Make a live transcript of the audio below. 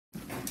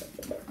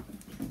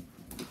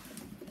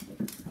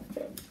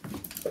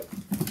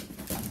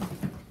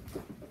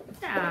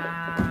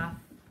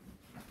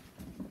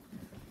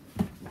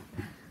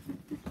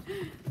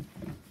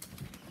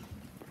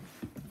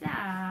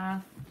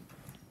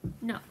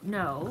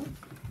No,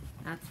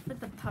 that's for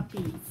the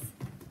puppies.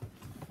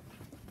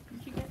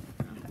 Did you get?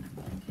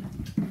 Okay.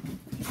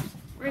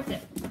 Where's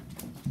it?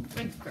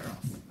 Good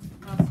girls.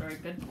 Oh, sorry,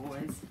 good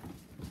boys.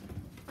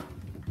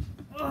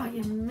 Oh,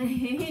 you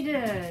made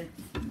it.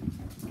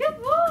 Good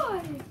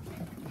boy.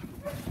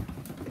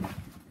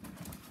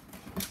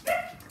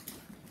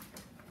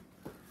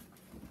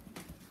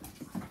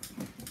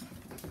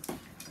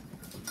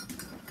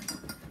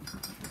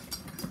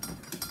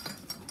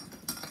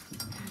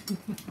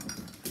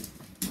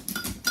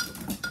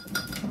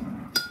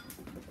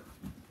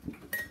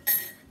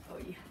 Oh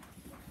yeah.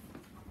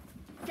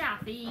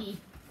 Saffi.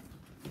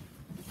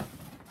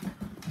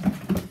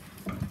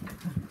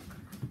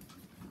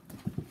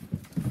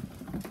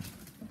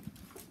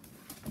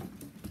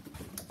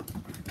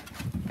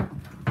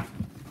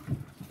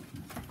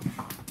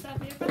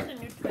 Saffi, you're putting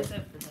your toys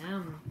out for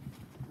them.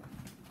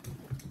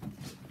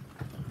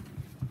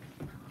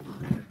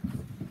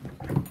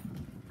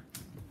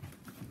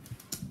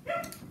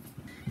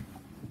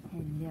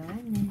 Hello,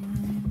 Anna.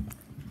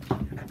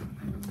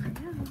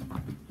 Hello.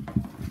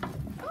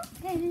 Oh,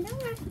 hello,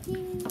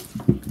 Rocky.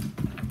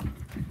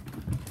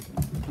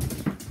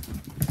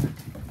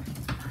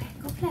 Okay,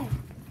 go play.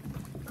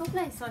 Go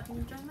play so I can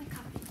enjoy my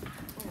coffee.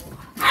 Oh.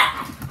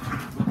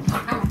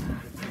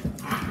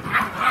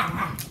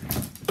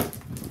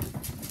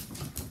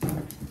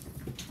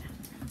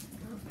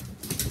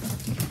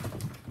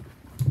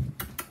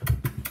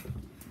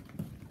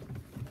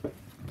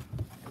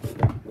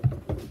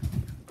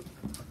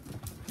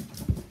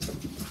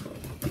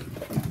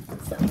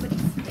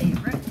 Somebody's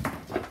favorite.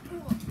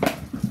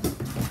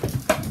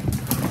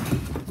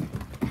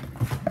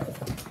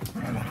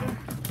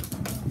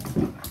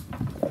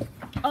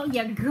 Oh,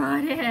 you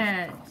got it.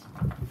 Hey,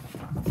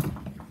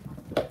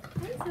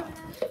 Zola.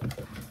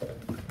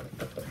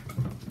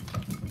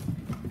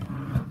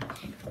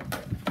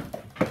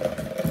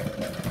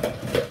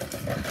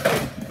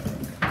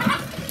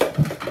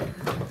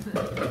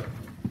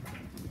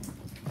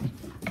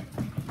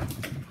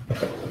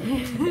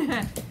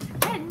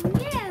 And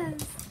yes.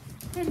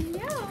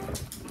 Hello.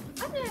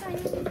 Oh, there I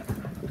am.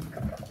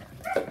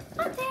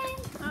 Okay.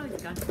 Oh,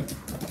 he's gone.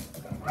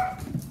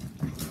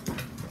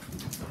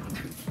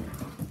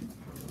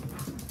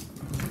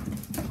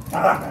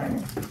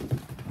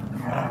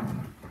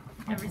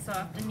 Every so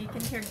often you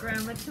can hear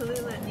Grandma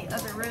Tallulah in the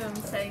other room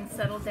saying,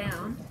 settle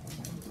down.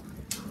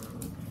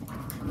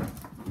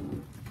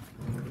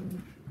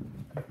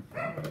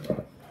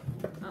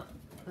 Oh,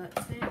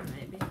 that's Sam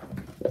maybe.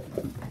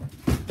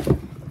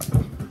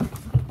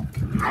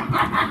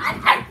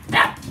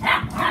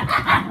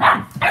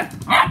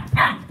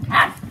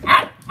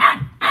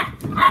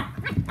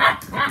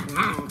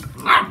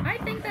 I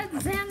think that's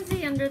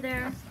Zanzi under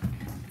there.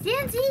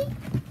 Zanzi!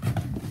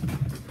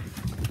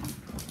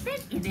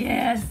 It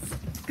is.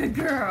 Good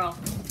girl.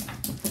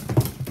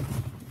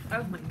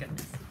 Oh my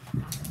goodness.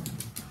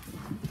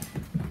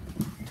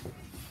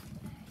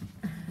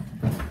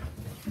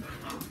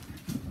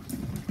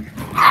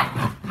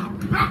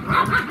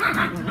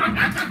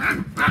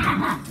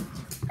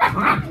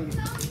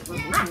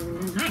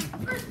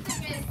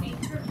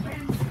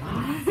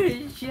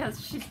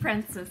 Yes, she's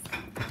princess.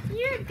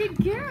 You're a good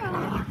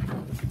girl.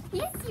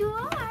 Yes, you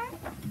are.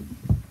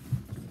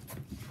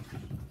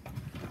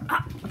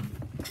 Ah.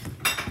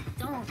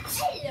 Don't.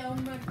 Hello,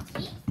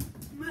 monkey.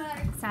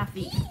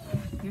 Saffi,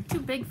 you're too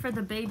big for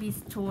the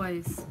baby's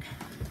toys.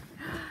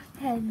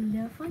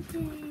 Hello,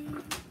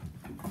 Fontaine.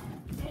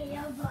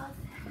 Hello, boss.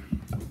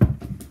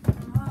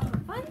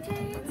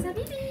 Fontaine,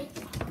 Sabibi.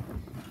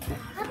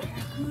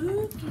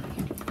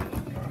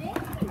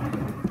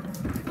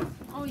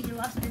 Oh, you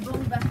lost your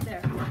bone back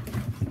there.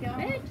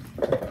 Good.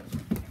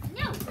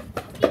 No,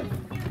 give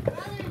your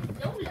brother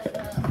Zola.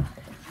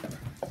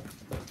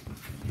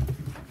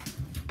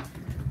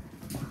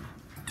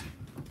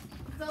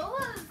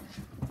 Zola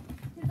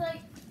is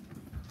like,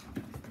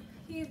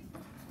 he's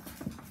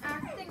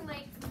acting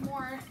like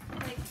more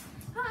like,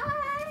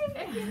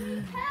 hi, give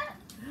me pet.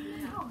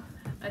 No.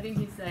 I think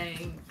he's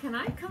saying, can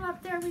I come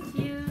up there with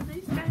you?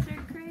 These guys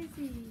are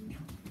crazy.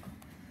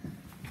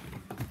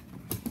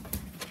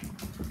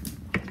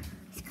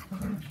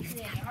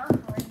 They are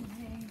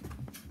crazy.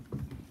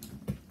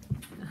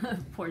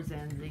 Poor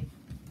Zanzi.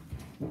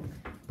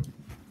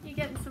 You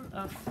getting some,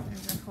 oh,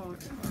 there's a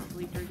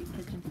horribly dirty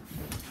kitchen.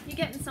 You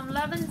getting some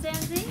lovin',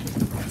 Zanzi?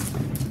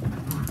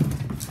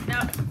 No,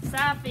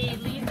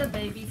 Saffi, leave the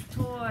baby's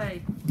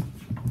toy.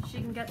 She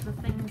can get the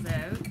things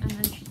out, and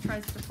then she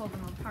tries to pull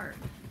them apart.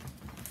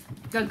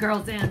 Good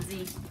girl,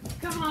 Zanzi.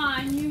 Come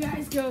on, you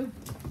guys go.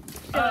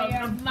 Oh,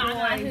 your good mama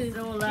boy, who's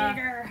Zola.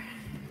 bigger.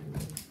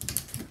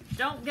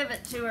 Don't give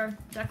it to her.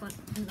 Declan,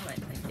 in the way,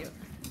 thank you.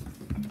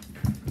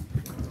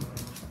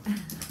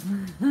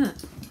 Come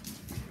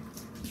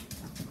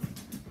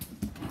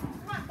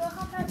on, go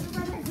help out your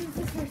brothers and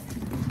sisters.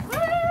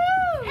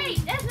 Woo! Hey,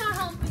 that's not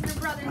helping your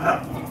brothers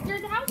and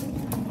sisters out.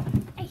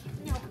 Hey,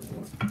 no.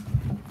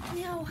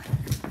 No.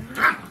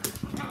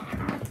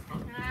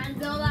 Come on,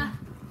 Zola.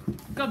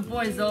 Good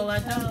boy, Zola.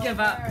 Don't give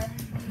up.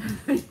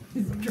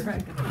 He's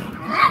dragging.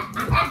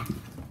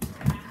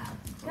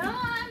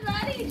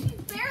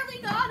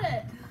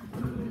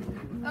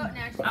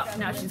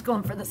 she's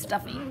going for the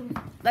stuffy.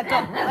 Let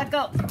go, let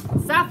go.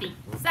 Saffi,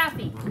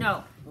 Saffi,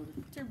 no.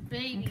 It's her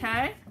baby.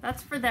 Okay,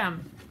 that's for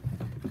them.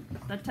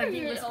 The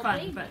tuggy was Little fun,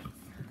 baby. but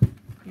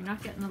you're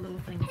not getting the little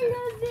things out.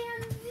 Hello,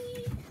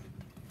 Zanzi.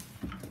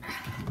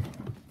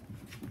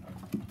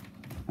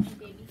 Hey,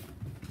 baby.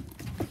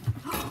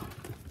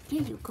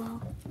 Here you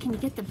go. Can you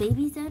get the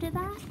babies out of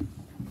that?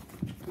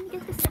 Can you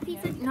get the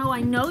stuffies out? No,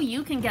 I know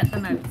you can get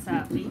them out,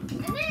 Saffi.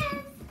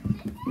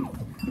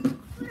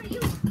 What are you?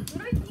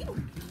 What are you?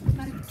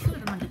 Got two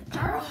of them under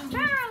Charles.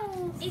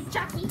 Charles. Hey,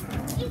 Chucky.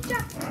 Hey,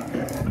 Chucky.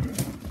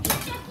 Hey,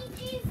 Chucky,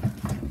 cheese.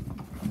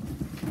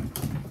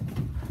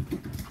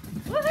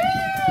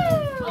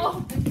 Woohoo!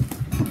 Oh,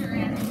 you're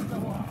in the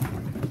wall.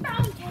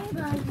 Okay,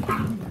 buddy.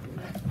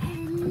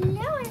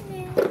 Hello,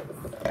 Ernest.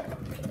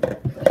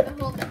 You can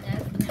hold it,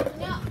 Ned.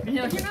 No, No,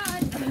 you're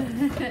not.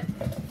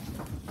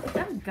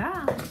 Oh,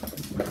 God.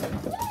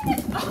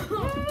 Oh,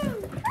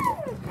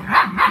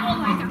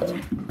 I gotcha.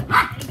 I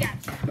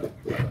gotcha.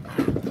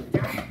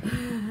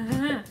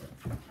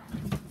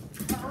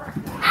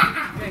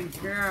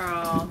 Good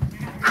girl.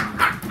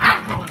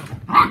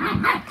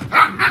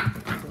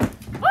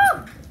 Woo!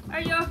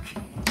 Are you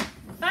okay?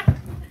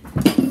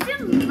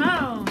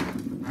 Simone!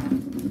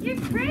 You're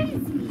crazy.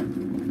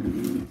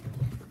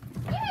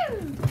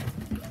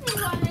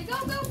 Go,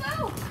 go,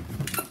 go.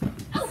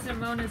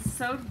 Simone is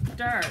so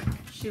dark.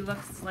 She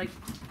looks like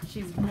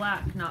she's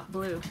black, not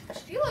blue.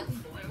 She looks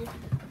blue.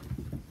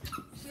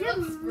 She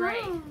looks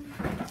great.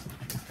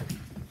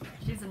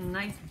 She's a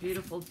nice,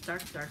 beautiful,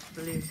 dark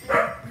blue.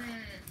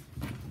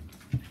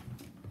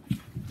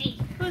 Hey,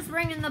 who's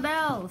ringing the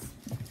bells?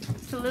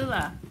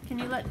 Tallulah. Can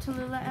you let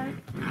Tallulah out?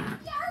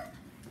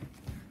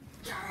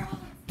 Charles.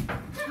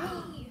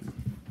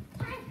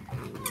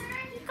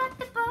 You got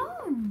the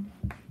bone.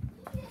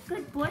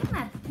 Good boy,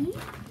 Matthew.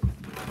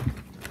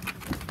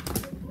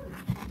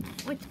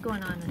 What's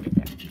going on under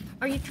there?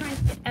 Are you trying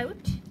to get out?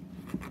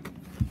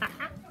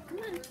 Come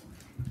on.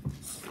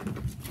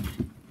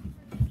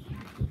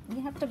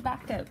 You have to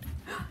back out.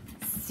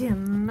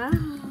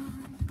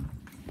 Simone.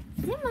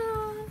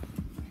 Simone.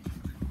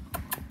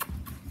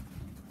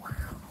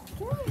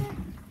 Come here.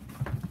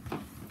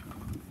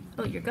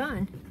 Oh, you're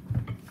gone.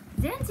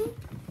 Zanzi.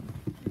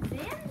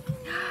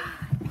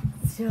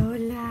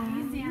 Zola.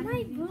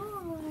 My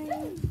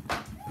boy.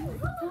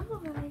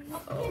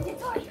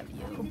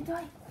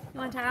 You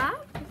want to have?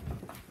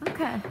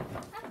 Okay.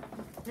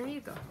 There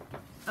you go.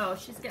 Oh,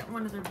 she's getting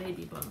one of their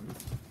baby bones.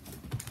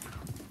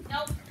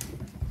 Nope.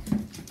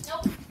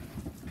 Nope.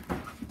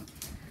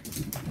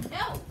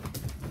 No.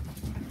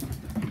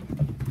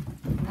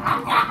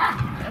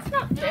 That's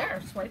not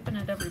fair, swiping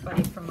at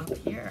everybody from up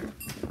here.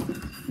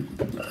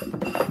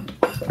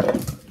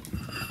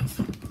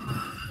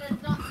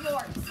 That's not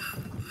yours.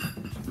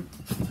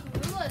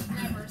 Lula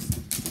never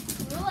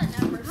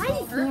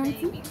stole her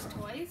Nancy. baby's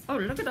toys. Oh,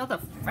 look at all the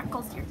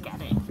freckles you're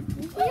getting.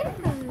 Yes.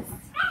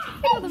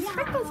 Look at all the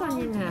freckles on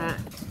your neck.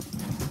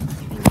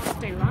 You won't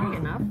stay long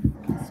enough.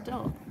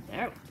 Still,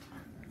 there.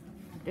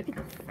 Look at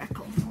the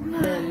freckles.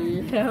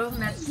 Hello,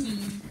 Matty.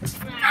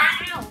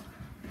 Ow!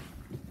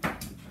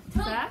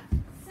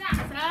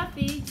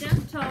 Saffi,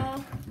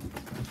 gentle.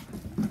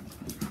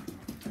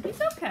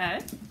 He's okay.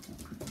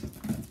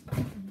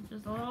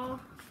 Just a little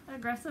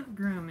aggressive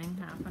grooming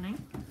happening.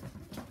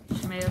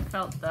 She may have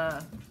felt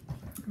the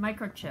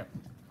microchip.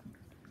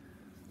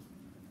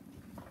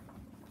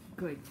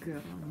 Good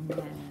girl,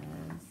 Nez.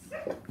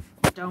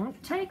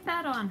 Don't take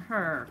that on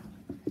her.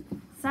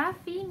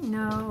 Saffi,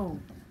 no.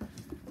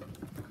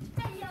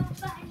 Hello,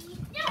 buddy.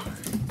 No!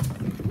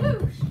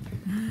 Whoosh!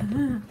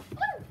 Woo!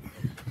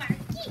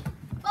 Marky!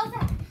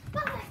 Buzzer!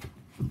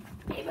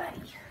 Hey,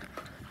 buddy.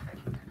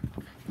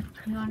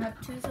 You want up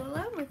to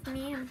Zola with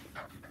me and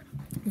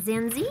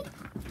Zanzi?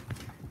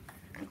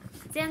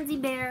 Zanzi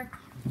bear.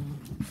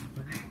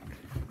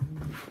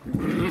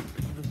 No.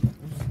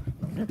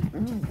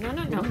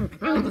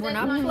 We're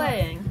not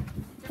playing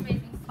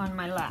on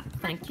my lap.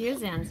 Thank you,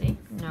 Zanzi.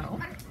 No.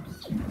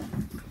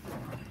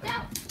 No!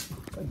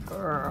 Good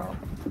girl.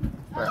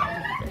 Oh, here's a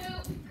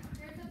poop.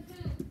 Here's a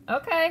poop.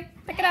 Okay,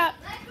 pick it up.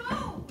 Let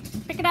go!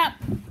 Pick it up.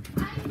 I'm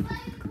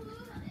letting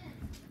Lula in.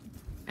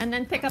 And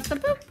then pick up the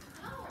poop.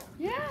 No!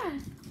 Yeah.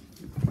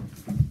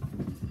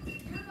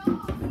 You're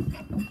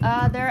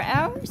gone. They're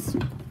ours.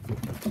 And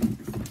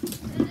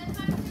if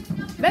I'm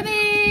picking up your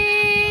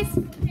Babies!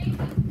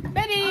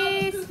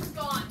 Babies! poop's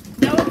gone.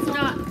 No, it's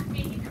not.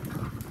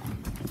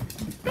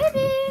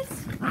 Babies!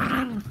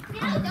 No,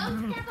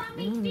 don't step on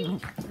me,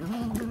 feet. Step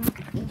on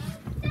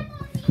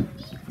me,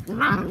 feet. No.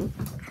 Lola.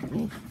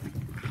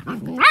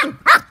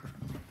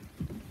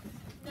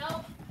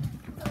 No,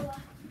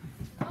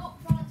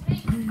 wrong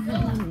thing.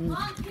 Lola,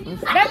 Mom, can you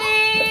stop?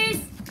 Babies!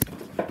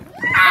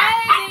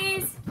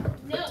 Babies!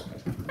 No.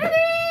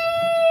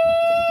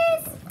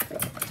 Babies!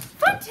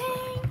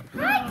 Footing!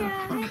 Hi,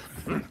 guys!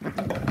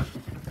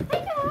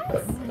 Hey,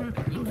 guys!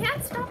 You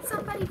can't stop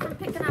somebody from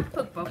picking up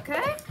poop,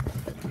 okay?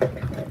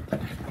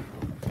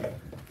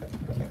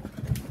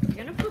 You're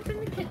gonna poop in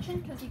the kitchen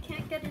because you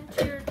can't get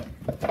into your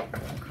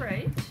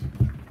crate.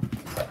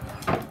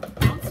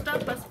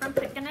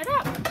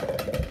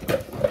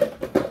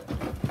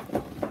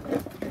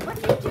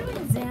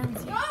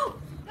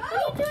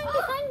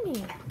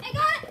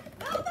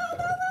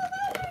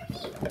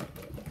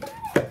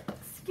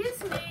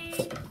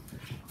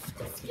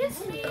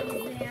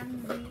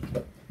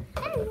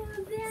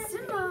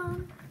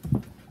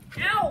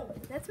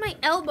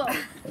 elbow.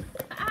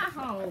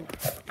 Ow.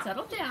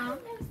 Settle down.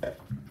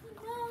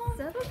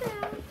 Settle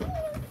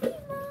down.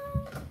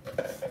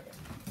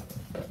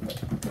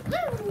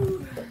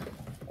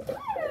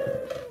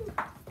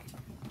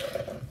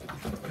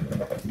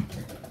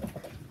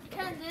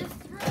 Can this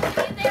room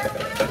be their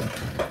room?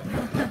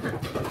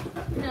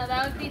 No, that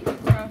would be too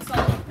gross.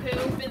 All the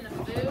poop in the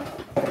food.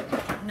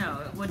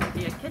 No, it wouldn't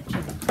be a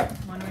kitchen.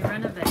 When we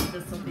renovate,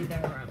 this will be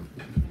their room.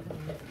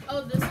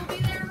 Oh, this will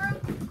be their room?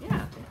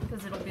 Yeah,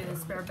 because it'll be the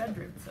spare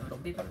bedroom, so it'll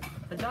be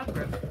the dog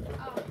room.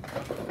 Oh.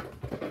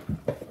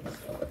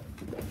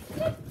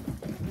 Just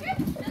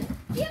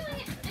feeling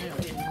it.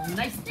 It'll be a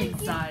nice big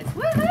size.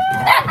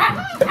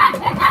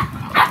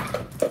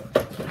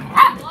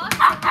 Lots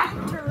of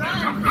room to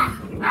run.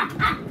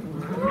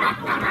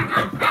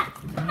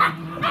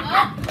 Oh,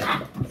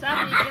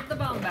 Saffi, get the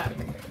bone back.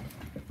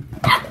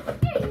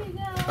 here you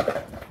go.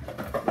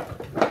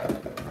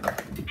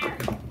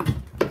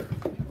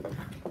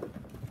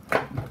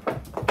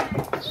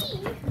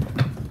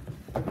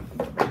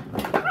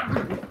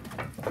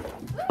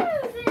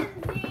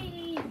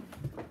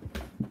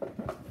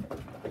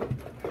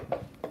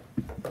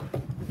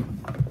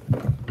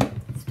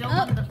 Still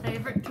one of the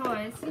favorite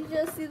toys. You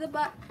just see the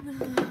butt.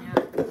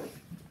 Yeah.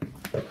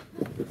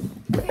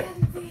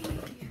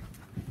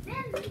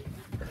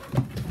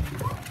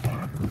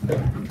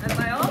 I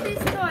buy all these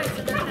toys,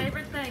 and their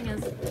favorite thing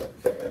is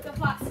The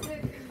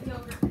plastic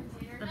yogurt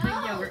container. the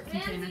big yogurt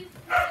container.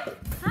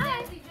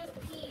 Hi. Just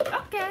peed.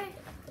 Okay.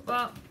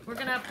 Well, we're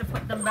gonna have to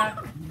put them back.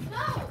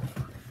 No.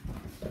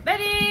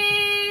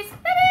 Babies!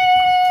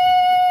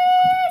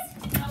 Babies!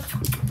 No.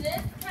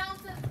 This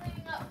counts as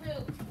cleaning up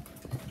poop.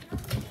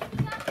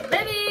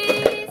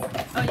 Babies!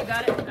 Oh, you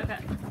got it? Okay.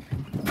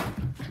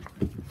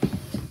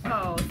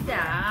 Oh,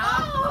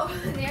 stop. Oh,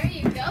 there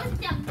you go,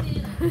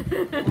 Jumpy.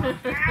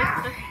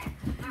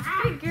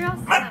 Good girl,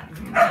 stop.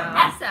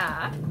 No,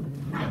 stop.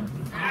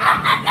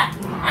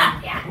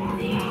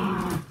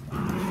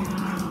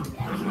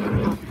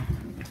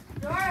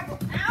 Adorable.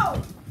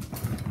 Ow.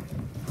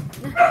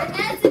 And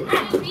that's a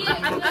good beat.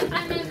 I'm an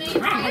MMA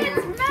fighter.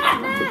 It's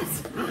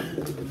madness!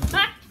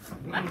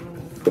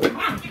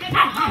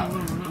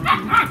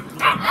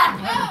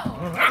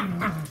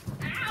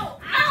 Ow!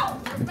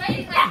 Ow! It's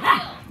biting my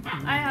heel.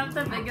 I have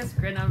the biggest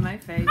grin on my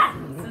face.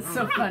 This is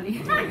so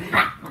funny.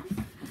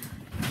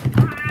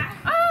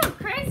 Oh,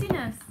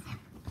 craziness!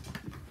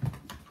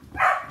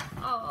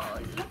 Oh,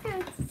 look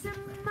at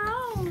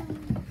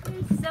Simone.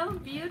 You're so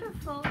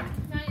beautiful.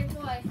 It's not your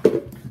toy.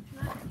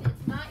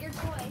 It's not your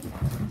toy.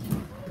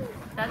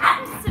 That's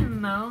for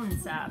Simone,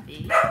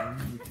 Saffi.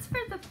 That's for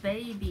the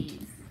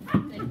babies.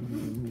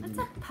 That's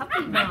a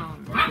puppy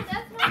bone.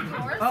 That's not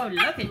yours. Oh,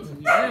 look at you.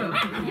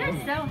 You're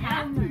so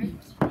happy.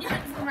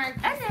 It's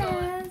Mark's It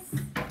is.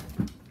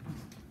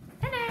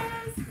 It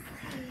is.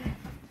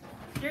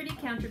 Dirty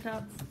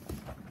countertops.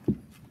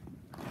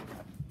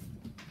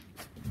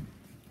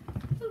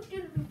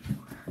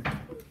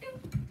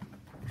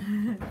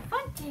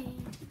 Funky.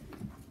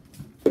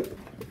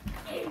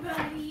 Hey,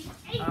 buddy.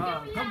 Hey,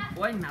 Oh, Julia. good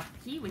boy, now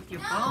pee with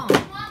your No, bone. I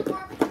want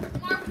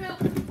more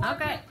poop. More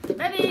Okay, poop.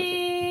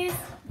 babies.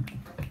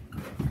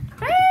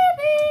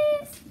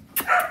 Babies.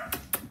 I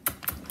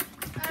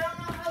don't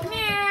know how Come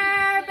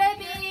here,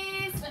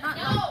 babies. But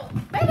no.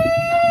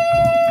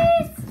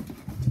 Babies.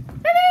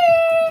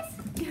 Babies.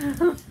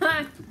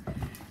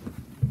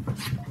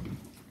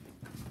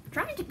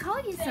 Trying to call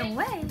you some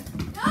way.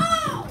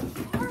 No!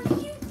 Are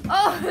you?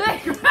 Oh,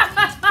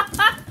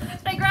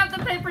 they grabbed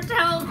the paper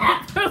towel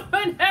and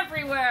went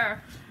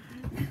everywhere.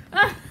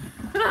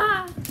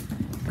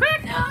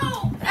 Quick!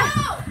 No! No! No!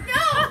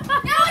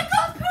 Now I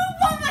got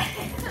poop on my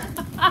hands!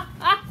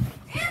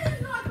 And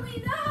it's not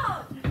cleaned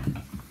up!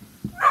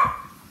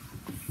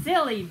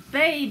 Silly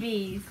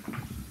babies.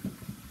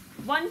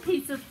 One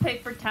piece of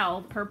paper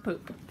towel per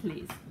poop,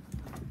 please.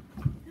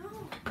 No!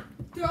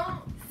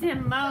 Don't!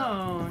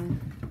 Simone.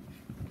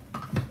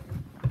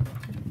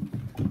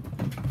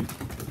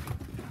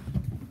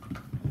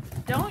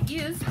 Don't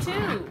use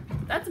two.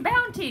 That's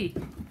bounty.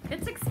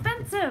 It's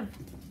expensive.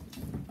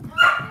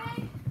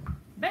 Okay.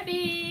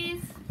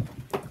 Babies.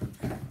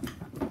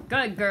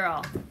 Good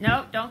girl.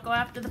 Nope, don't go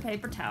after the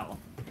paper towel.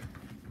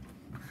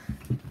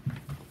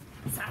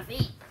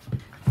 Saffi,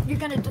 you're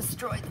gonna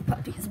destroy the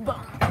puppy's bone.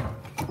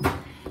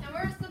 Now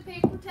where's the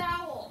paper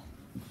towel?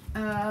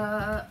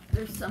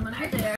 There's some under there.